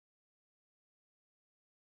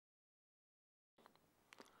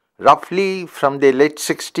roughly from the late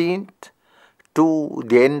 16th to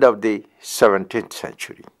the end of the 17th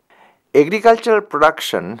century. Agricultural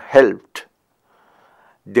production helped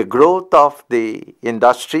the growth of the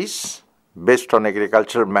industries based on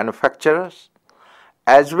agricultural manufacturers,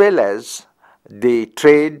 as well as the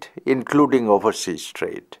trade, including overseas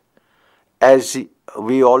trade. As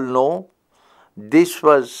we all know, this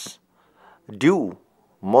was due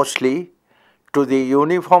mostly to the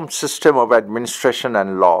uniform system of administration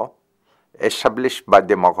and law established by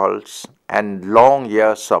the Mughals and long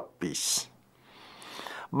years of peace.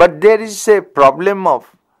 But there is a problem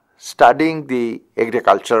of studying the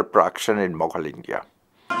agricultural production in Mughal India.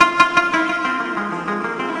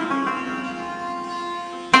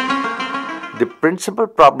 The principal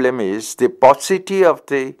problem is the paucity of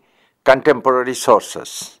the contemporary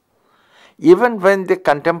sources. Even when the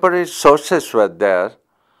contemporary sources were there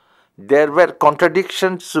were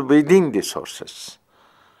contradictions within the sources.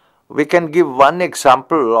 We can give one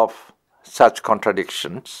example of such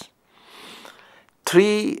contradictions.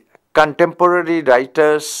 Three contemporary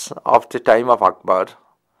writers of the time of Akbar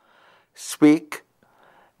speak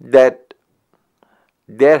that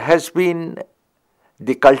there has been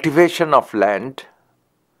the cultivation of land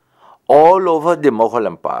all over the Mughal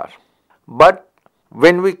Empire. But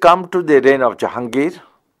when we come to the reign of Jahangir,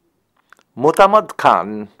 Mutamad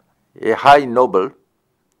Khan, a high noble,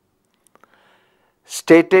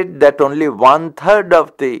 stated that only 1/3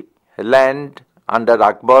 of the land under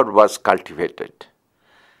Akbar was cultivated.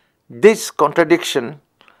 This contradiction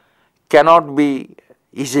cannot be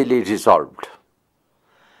easily resolved.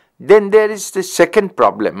 Then there is the second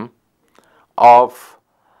problem of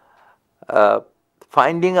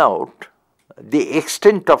finding out the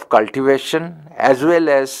extent of cultivation as well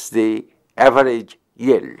as the average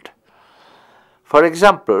yield. For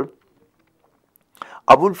example,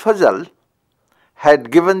 Abul Fazl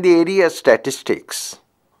had given the area statistics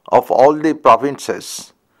of all the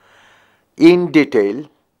provinces in detail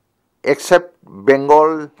except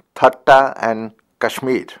Bengal, Thatta and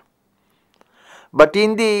Kashmir. But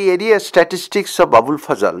in the area statistics of Abul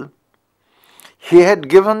Fazl, he had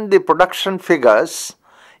given the production figures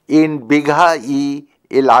in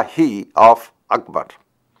Bigha-e-Ilahi of Akbar.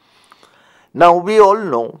 Now we all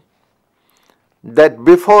know that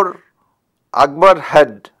before Akbar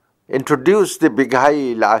had introduced the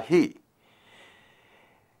Bigha-e-Ilahi,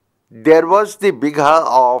 there was the Bigha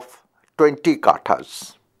of 20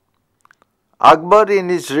 kathas. Akbar in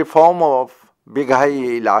his reform of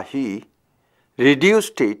Bigha-e-Ilahi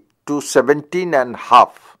reduced it to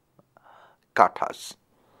 17.5 kathas.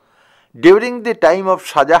 During the time of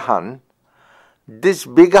Shah Jahan, this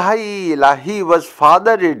Bigha-e-Ilahi was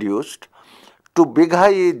further reduced to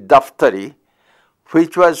Bigha-e-Daftari,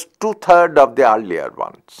 which was 2/3 of the earlier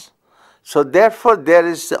ones. So therefore there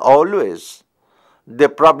is always the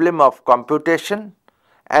problem of computation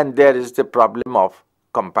and there is the problem of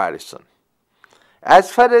comparison.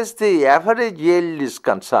 As far as the average yield is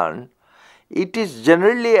concerned, it is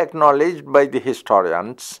generally acknowledged by the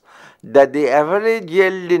historians that the average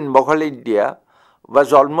yield in Mughal India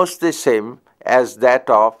was almost the same as that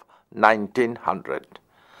of 1900.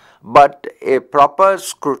 But a proper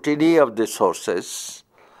scrutiny of the sources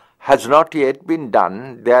has not yet been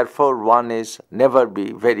done, therefore one is never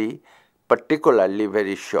be particularly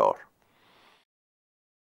very sure.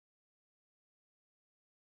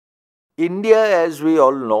 India, as we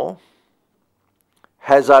all know,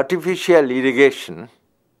 has artificial irrigation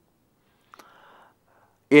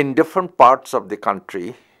in different parts of the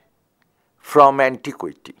country from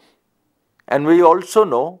antiquity. And we also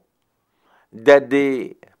know that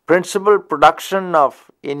the principal production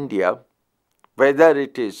of India, whether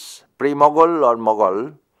it is pre-Mughal or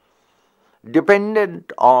Mughal,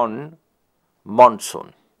 depended on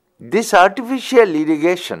monsoon. This artificial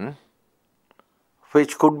irrigation,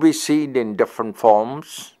 which could be seen in different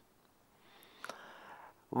forms,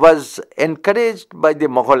 was encouraged by the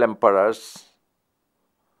Mughal emperors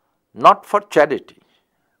not for charity,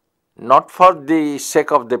 not for the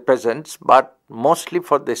sake of the peasants, but mostly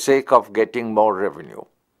for the sake of getting more revenue.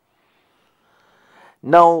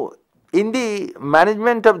 Now, in the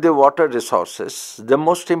management of the water resources, the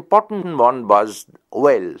most important one was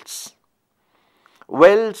wells.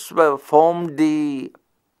 Wells formed the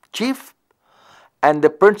chief and the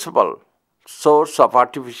principal source of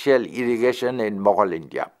artificial irrigation in Mughal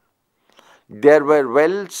India. There were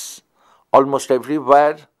wells almost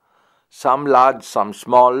everywhere, some large, some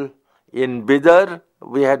small. In Bidar,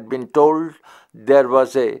 we had been told there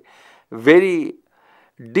was a very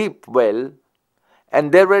deep well,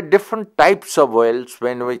 and there were different types of wells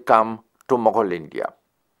when we come to Mughal India.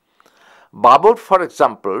 Babur, for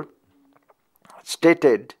example,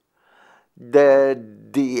 stated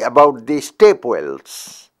about the step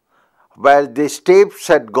wells, where the steps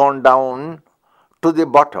had gone down to the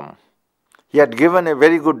bottom. He had given a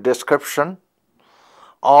very good description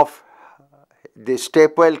of the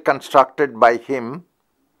step well constructed by him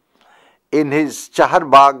in his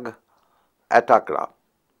Chaharbagh at Agra.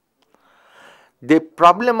 The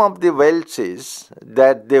problem of the wells is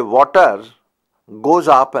that the water goes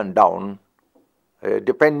up and down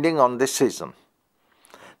depending on the season.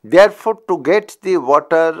 Therefore, to get the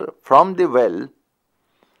water from the well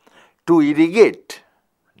to irrigate,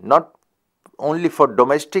 not only for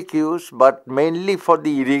domestic use but mainly for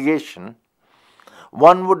the irrigation,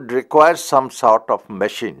 one would require some sort of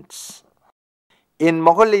machines. In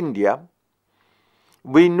Mughal India,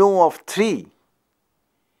 we know of three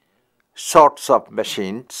sorts of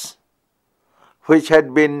machines which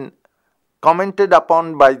had been commented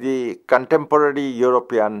upon by the contemporary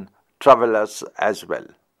European travelers as well.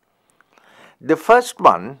 The first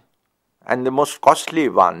one, and the most costly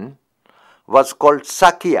one, was called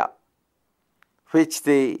Sakia, which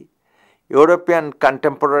the European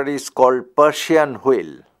contemporaries called Persian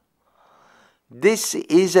wheel. This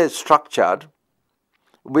is a structure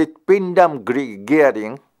with pindam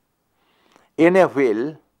gearing in a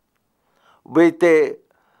wheel with a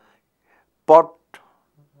pot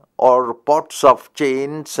or pots of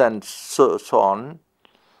chains and so on,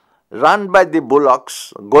 run by the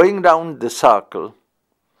bullocks going round the circle,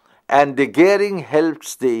 and the gearing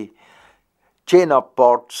helps the chain of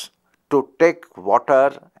pots to take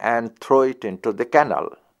water and throw it into the canal.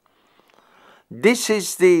 This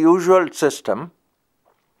is the usual system,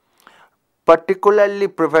 particularly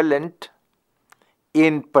prevalent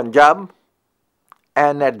in Punjab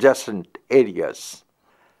and adjacent areas.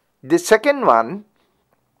 The second one,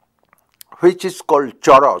 which is called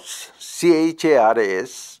charas,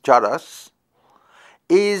 C-H-A-R-A-S, charas,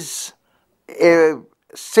 is a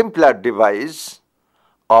simpler device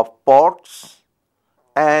of pots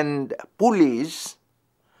and pulleys,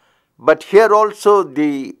 but here also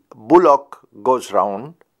the bullock goes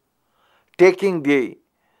round taking the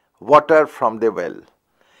water from the well.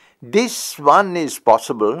 This one is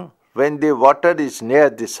possible when the water is near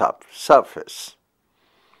the surface.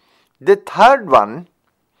 The third one,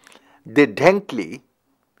 the Dhenkli,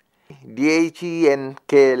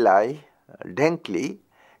 D-H-E-N-K-L-I, Dhenkli,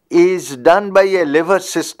 is done by a lever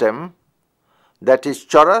system, that is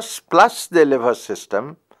charas plus the lever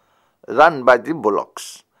system run by the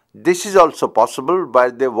bullocks. This is also possible where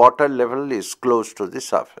the water level is close to the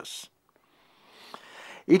surface.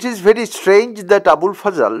 It is very strange that Abul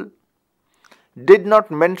Fazl did not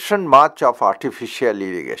mention much of artificial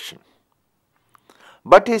irrigation.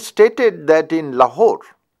 But he stated that in Lahore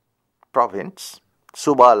province,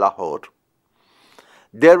 Suba Lahore,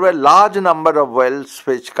 there were large number of wells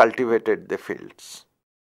which cultivated the fields.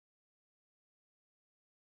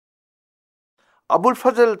 Abul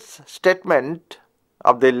Fazl's statement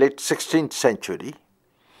of the late 16th century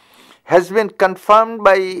has been confirmed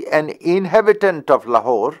by an inhabitant of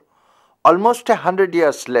Lahore almost 100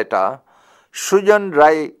 years later, Sujan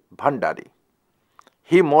Rai Bhandari.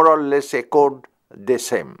 He more or less echoed the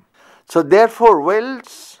same. So therefore,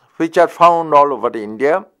 wells which are found all over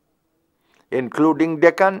India, including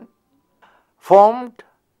Deccan, formed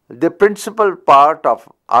the principal part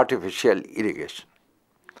of artificial irrigation.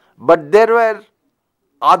 But there were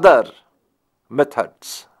other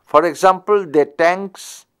methods. For example, the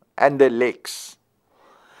tanks and the lakes.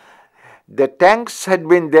 The tanks had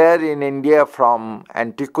been there in India from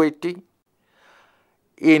antiquity.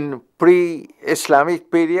 In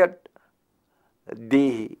pre-Islamic period,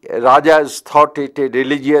 the Rajas thought it a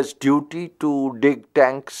religious duty to dig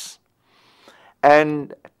tanks,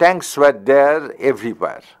 and tanks were there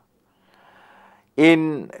everywhere.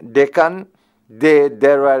 In Deccan,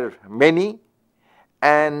 there were many,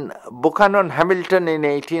 and Buchanan Hamilton in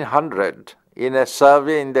 1800, in a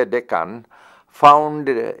survey in the Deccan, found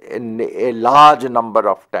a large number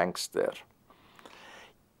of tanks there.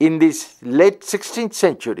 In this late 16th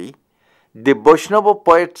century, the Vaishnava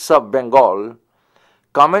poets of Bengal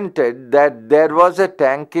commented that there was a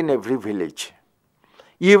tank in every village.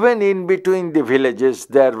 Even in between the villages,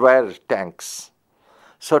 there were tanks.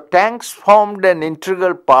 So tanks formed an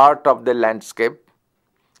integral part of the landscape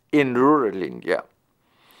in rural India.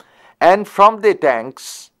 And from the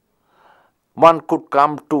tanks, one could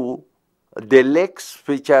come to the lakes,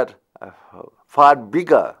 which are far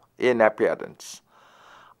bigger in appearance.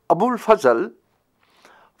 Abul Fazl,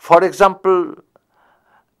 for example,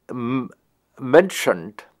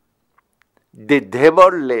 mentioned the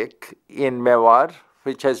Devar lake in Mewar,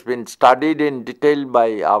 which has been studied in detail by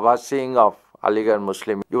Ava Singh of Aligarh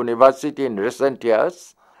Muslim University in recent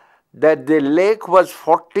years, that the lake was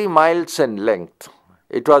 40 miles in length.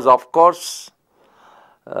 It was, of course,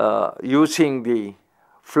 using the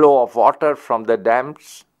flow of water from the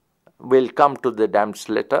dams. We'll come to the dams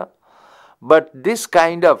later. But this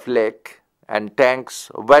kind of lake and tanks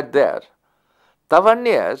were there.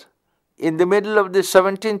 Tavannier, in the middle of the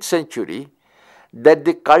 17th century, that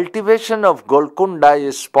the cultivation of Golconda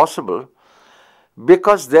is possible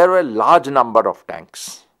because there were a large number of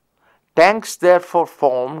tanks. Tanks therefore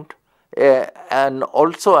formed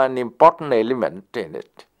also an important element in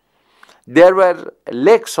it. There were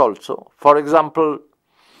lakes also, for example,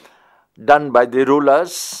 done by the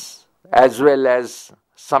rulers as well as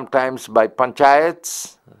sometimes by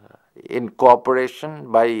panchayats in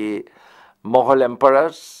cooperation by Mughal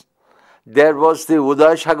emperors. There was the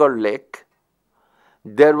Udaysagar Lake.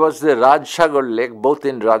 There was the Rajsagar Lake, both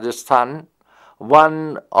in Rajasthan,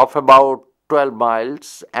 one of about 12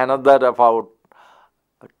 miles, another about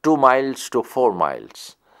 2 miles to 4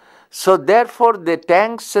 miles. So therefore the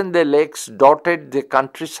tanks and the lakes dotted the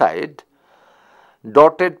countryside,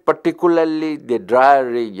 dotted particularly the drier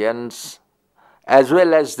regions as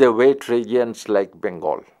well as the wet regions like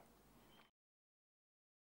Bengal.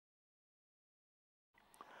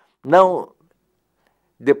 Now,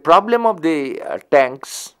 the problem of the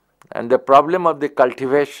tanks and the problem of the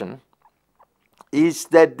cultivation is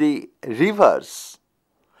that the rivers,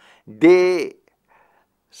 they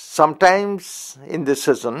sometimes in the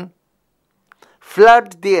season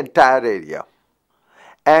flood the entire area.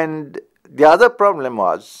 And the other problem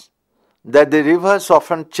was that the rivers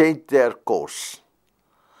often changed their course.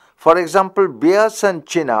 For example, Beas and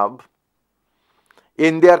Chenab,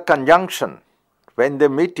 in their conjunction, when they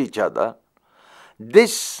meet each other,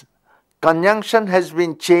 this conjunction has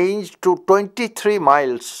been changed to 23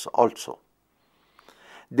 miles also.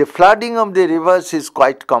 The flooding of the rivers is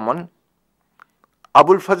quite common.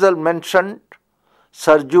 Abul Fazl mentioned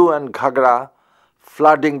Sarju and Ghagra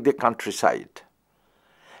flooding the countryside.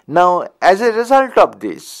 Now, as a result of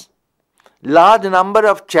this, large number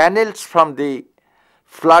of channels from the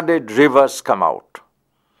flooded rivers come out.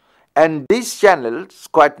 And these channels,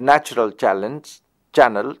 quite natural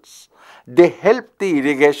channels, they help the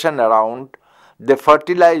irrigation around, they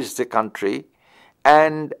fertilize the country,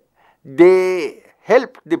 and they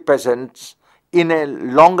help the peasants in a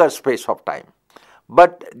longer space of time.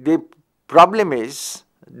 But the problem is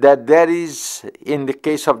that there is, in the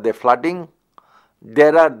case of the flooding,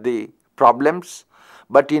 there are the problems.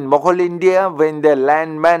 But in Mughal India, when the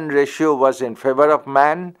land-man ratio was in favor of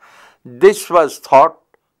man, this was thought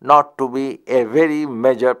not to be a very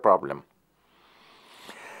major problem.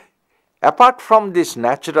 Apart from these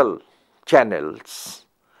natural channels,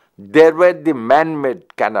 there were the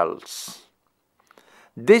man-made canals.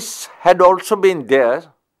 This had also been there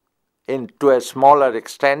to a smaller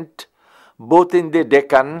extent, both in the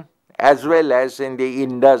Deccan as well as in the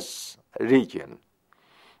Indus region,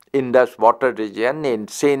 Indus water region in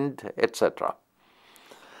Sindh, etc.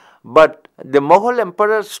 But the Mughal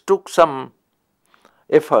emperors took some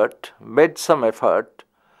effort, made some effort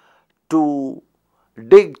to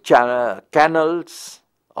dig canals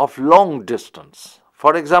of long distance.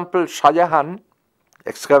 For example, Shah Jahan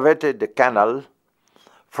excavated a canal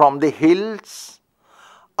from the hills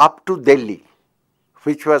up to Delhi,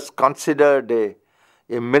 which was considered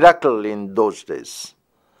a miracle in those days.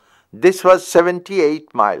 This was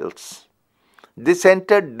 78 miles. This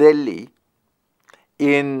entered Delhi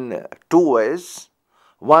in two ways,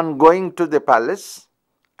 one going to the palace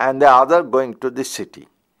and the other going to the city.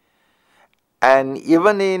 And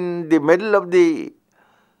even in the middle of the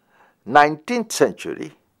 19th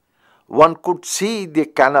century, one could see the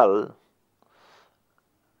canal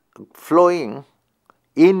flowing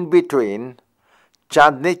in between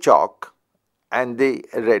Chandni Chowk and the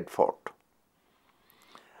Red Fort.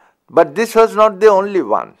 But this was not the only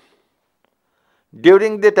one.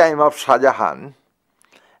 During the time of Shah Jahan,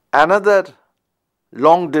 another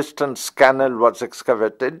long distance canal was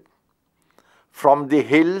excavated from the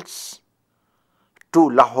hills to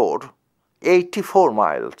Lahore, 84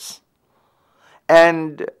 miles.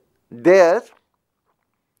 And there,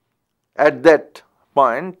 at that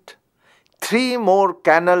point, 3 more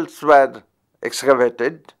canals were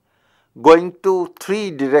excavated going to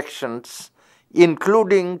 3 directions,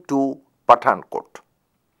 including to Pathankot.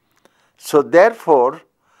 So therefore,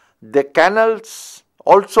 the canals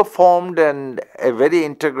also formed a very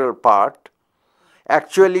integral part.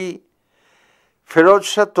 Actually, Firoz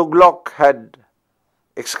Shah Tughlaq had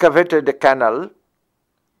excavated a canal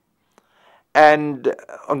and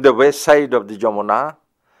on the west side of the Jamuna,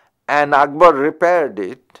 and Akbar repaired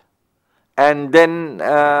it, and then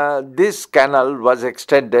this canal was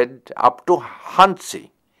extended up to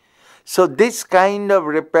Hansi. So this kind of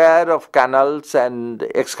repair of canals and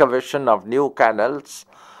excavation of new canals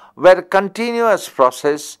were continuous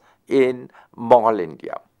process in Mughal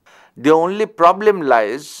India. The only problem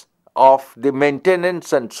lies of the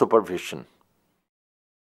maintenance and supervision.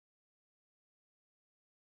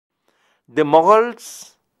 The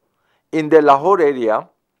Mughals in the Lahore area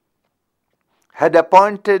had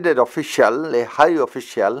appointed a high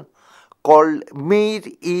official called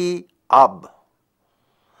Mir-e-Ab,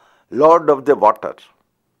 Lord of the Water.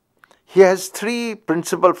 He has three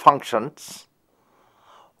principal functions.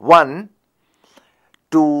 One,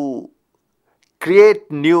 to create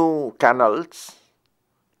new canals.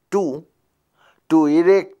 Two, to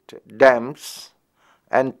erect dams.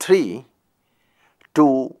 And three,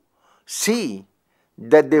 to see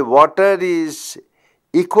that the water is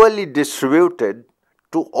equally distributed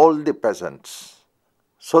to all the peasants,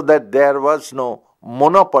 so that there was no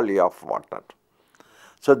monopoly of water.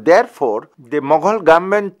 So therefore, the Mughal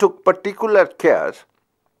government took particular care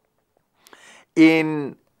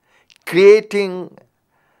in creating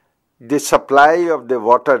the supply of the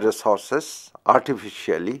water resources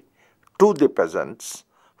artificially to the peasants,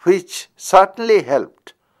 which certainly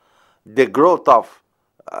helped the growth of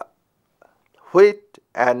wheat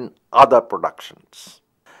and other productions.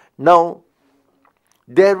 Now,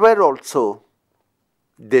 there were also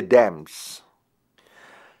the dams.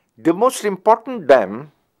 The most important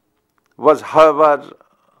dam was, however,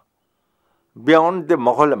 beyond the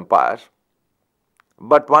Mughal Empire,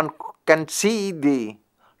 but one can see the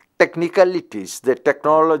technicalities, the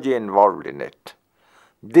technology involved in it.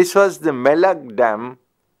 This was the Melag Dam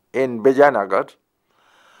in Bijanagar,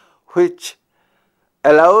 which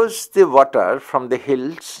allows the water from the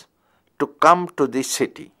hills to come to the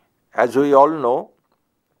city. As we all know,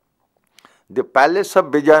 the palace of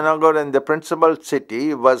Bijanagar and the principal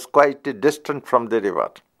city was quite distant from the river.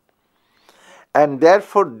 And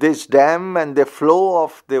therefore, this dam and the flow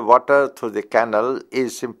of the water through the canal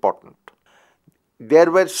is important. There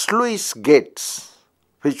were sluice gates,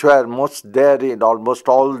 which were most there in almost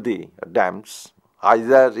all the dams,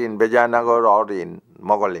 either in Bijanagar or in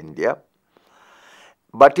Mughal India.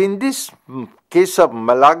 But in this case of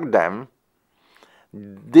Melag Dam,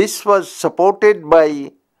 this was supported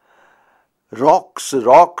by rocks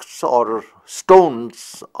or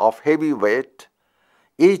stones of heavy weight,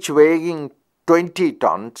 each weighing 20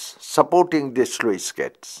 tons, supporting the sluice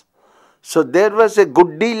gates. So there was a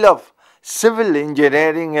good deal of civil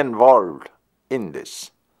engineering involved in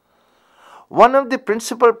this. One of the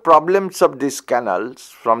principal problems of these canals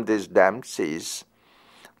from these dams is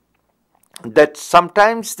that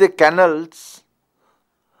sometimes the canals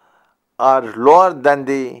are lower than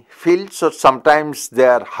the fields, or sometimes they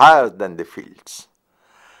are higher than the fields.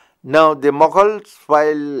 Now the Mughals,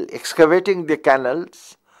 while excavating the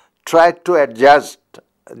canals, tried to adjust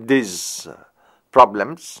these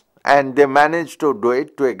problems, and they managed to do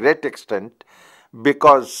it to a great extent,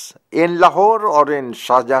 because in Lahore or in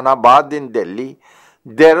Shahjahanabad in Delhi,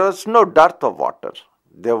 there was no dearth of water.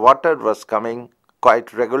 The water was coming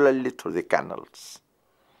quite regularly through the canals.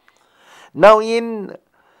 Now, in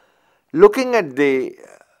looking at the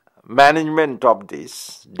management of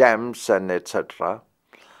these dams and etc.,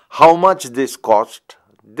 how much this cost,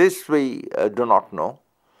 this we do not know.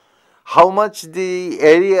 How much the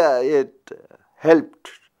area it helped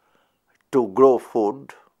to grow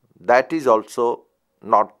food, that is also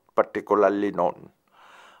not particularly known.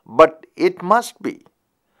 But it must be,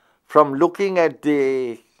 from looking at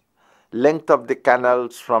the length of the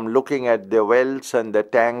canals, from looking at the wells and the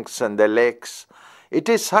tanks and the lakes, it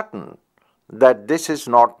is certain that this is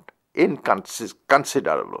not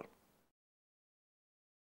inconsiderable.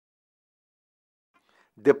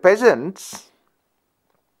 The peasants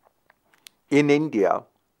in India,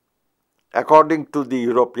 according to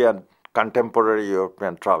the contemporary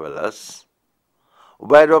European travelers,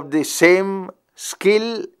 were of the same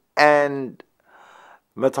skill and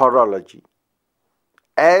methodology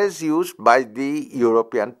as used by the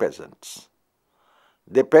European peasants.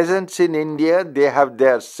 The peasants in India, they have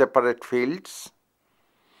their separate fields,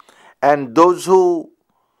 and those who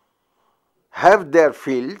have their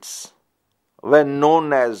fields were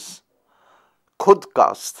known as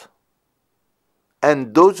khudkast,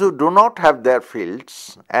 and those who do not have their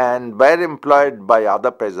fields and were employed by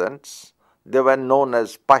other peasants, they were known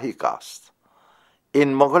as pahikast.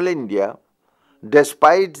 In Mughal India,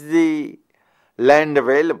 despite the land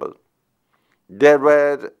available, there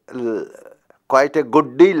were quite a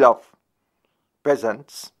good deal of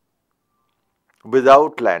peasants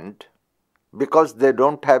without land because they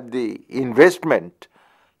don't have the investment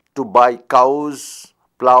to buy cows,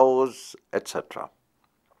 plows, etc.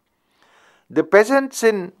 The peasants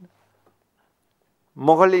in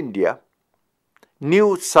Mughal India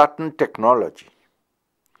knew certain technology.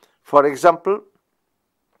 For example,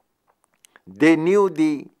 they knew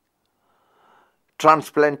the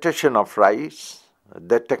transplantation of rice,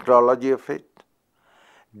 the technology of it.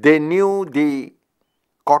 They knew the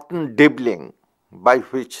cotton dibbling, by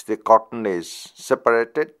which the cotton is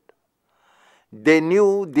separated. They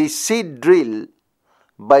knew the seed drill,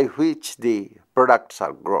 by which the products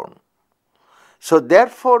are grown. So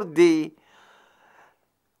therefore, the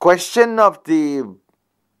question of the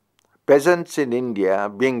peasants in India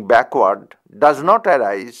being backward does not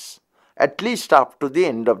arise at least up to the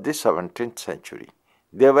end of the 17th century.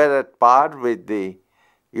 They were at par with the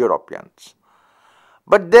Europeans.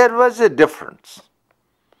 But there was a difference.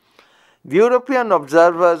 The European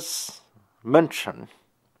observers mention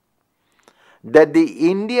that the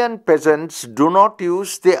Indian peasants do not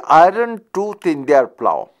use the iron tooth in their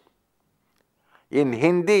plough. In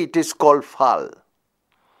Hindi it is called fal.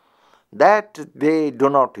 That they do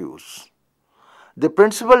not use. The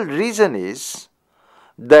principal reason is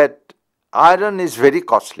that iron is very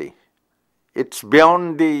costly. It's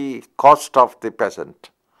beyond the cost of the peasant.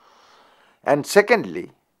 And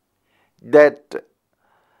secondly, that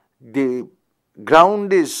the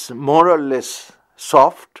ground is more or less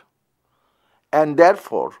soft, and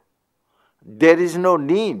therefore there is no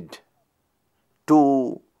need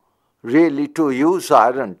to really to use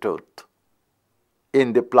iron tooth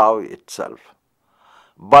in the plough itself.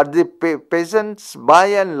 But the peasants by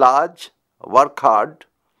and large work hard,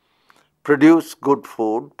 produce good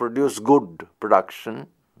food, produce good production,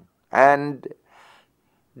 and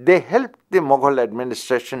they help the Mughal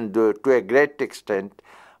administration to a great extent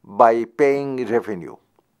by paying revenue.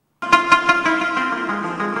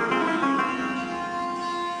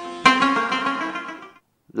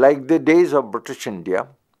 Like the days of British India,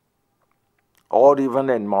 or even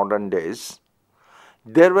in modern days,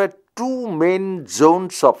 there were two main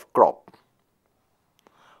zones of crop.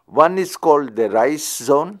 One is called the rice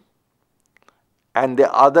zone, and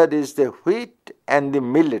the other is the wheat and the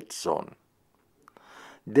millet zone.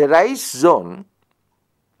 The rice zone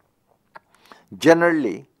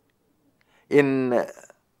generally in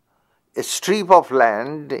a strip of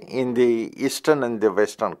land in the eastern and the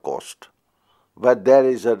western coast, where there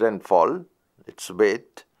is a rainfall, it's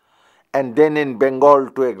wet, and then in Bengal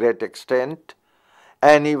to a great extent,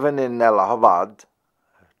 and even in Allahabad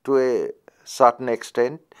to a certain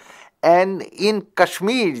extent, and in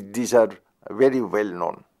Kashmir these are very well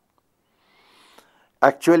known.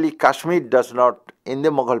 Actually, Kashmir does not, in the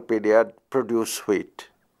Mughal period, produce wheat.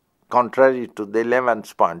 Contrary to the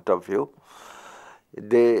layman's point of view,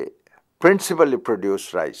 they principally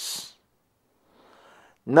produce rice.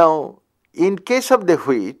 Now, in case of the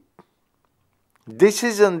wheat, this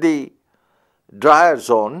is in the drier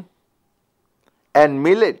zone, and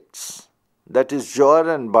millets, that is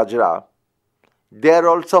jowar and bajra, they are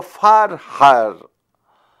also far higher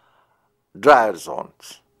drier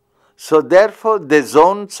zones. So therefore, the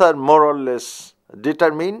zones are more or less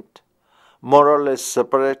determined, more or less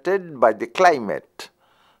separated by the climate,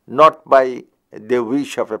 not by the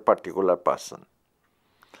wish of a particular person.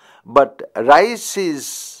 But rice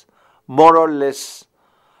is more or less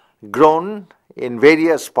grown in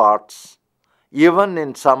various parts, even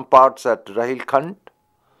in some parts at Rohilkhand,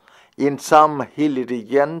 in some hill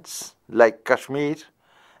regions like Kashmir,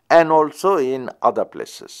 and also in other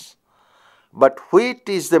places. But wheat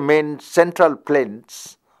is the main central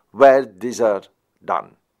plains where these are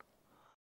done.